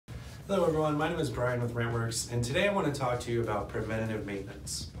Hello everyone, my name is Brian with RentWerx, and today I want to talk to you about preventative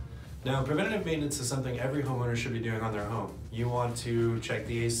maintenance. Now, preventative maintenance is something every homeowner should be doing on their home. You want to check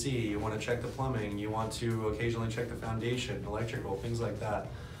the AC, you want to check the plumbing, you want to occasionally check the foundation, electrical, things like that.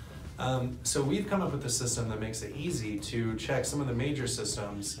 So we've come up with a system that makes it easy to check some of the major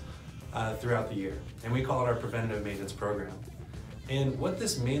systems throughout the year, and we call it our preventative maintenance program. And what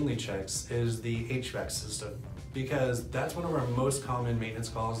this mainly checks is the HVAC system, because that's one of our most common maintenance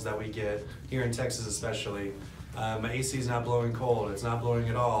calls that we get here in Texas especially. My AC is not blowing cold, it's not blowing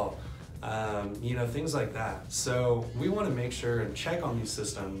at all, things like that. So we want to make sure and check on these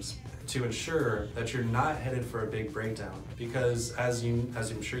systems to ensure that you're not headed for a big breakdown, because as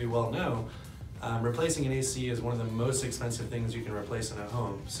I'm sure you well know, replacing an AC is one of the most expensive things you can replace in a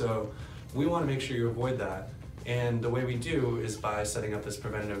home. So we want to make sure you avoid that. And the way we do is by setting up this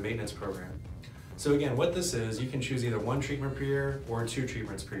preventative maintenance program. So again, what this is, you can choose either one treatment per year or 2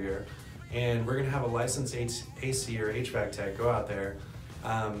 treatments per year. And we're gonna have a licensed AC or HVAC tech go out there,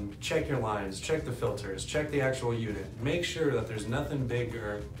 check your lines, check the filters, check the actual unit. Make sure that there's nothing big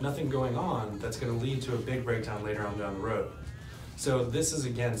or nothing going on that's gonna lead to a big breakdown later on down the road. So this is,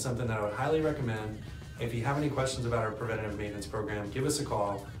 again, something that I would highly recommend. If you have any questions about our preventative maintenance program, give us a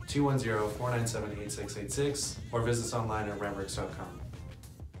call, 210-497-8686, or visit us online at RentWerx.com.